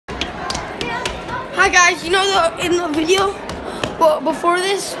Hi guys, you know in the video, well, before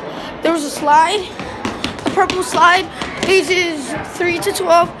this, there was a slide, a purple slide, ages 3 to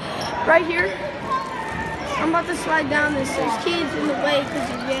 12, right here. I'm about to slide down this. There's kids in the way because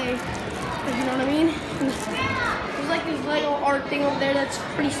he's gay. You know what I mean? And there's like this Lego art thing over there that's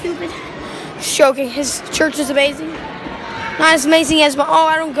pretty stupid. Just joking. His church is amazing. Not as amazing as my. Oh,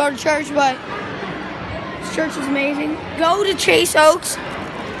 I don't go to church, but his church is amazing. Go to Chase Oaks.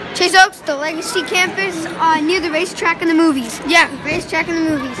 Chase Oaks, the Legacy campus near the racetrack in the movies. Yeah, racetrack in the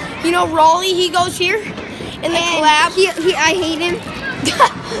movies. You know Raleigh, he goes here in the collab. I hate him.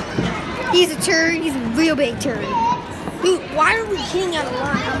 He's a turd. He's a real big turd. Dude, why are we getting out of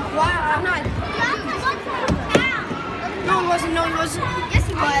line? I'm not. No, he wasn't. No, he wasn't. Yes,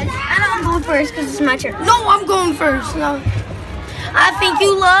 he was. I know I'm going first because it's my turn. No, I'm going first. No. I think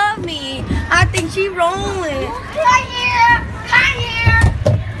you love me. I think she rolling. Come here. Come here.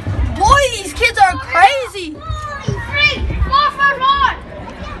 Boy, these kids are crazy. 3, 4, 5, 1.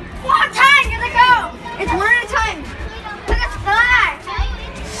 One time, here they go. It's one at a time. Look at the slide.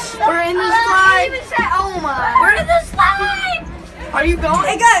 We're in the slide. Oh my. We're in the slide. Are you going?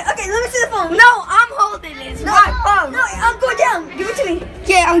 Hey guys, okay, let me see the phone. No, I'm holding it. It's my phone. No, I'm going down. Give it to me.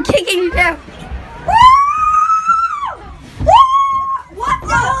 Yeah, I'm kicking you down.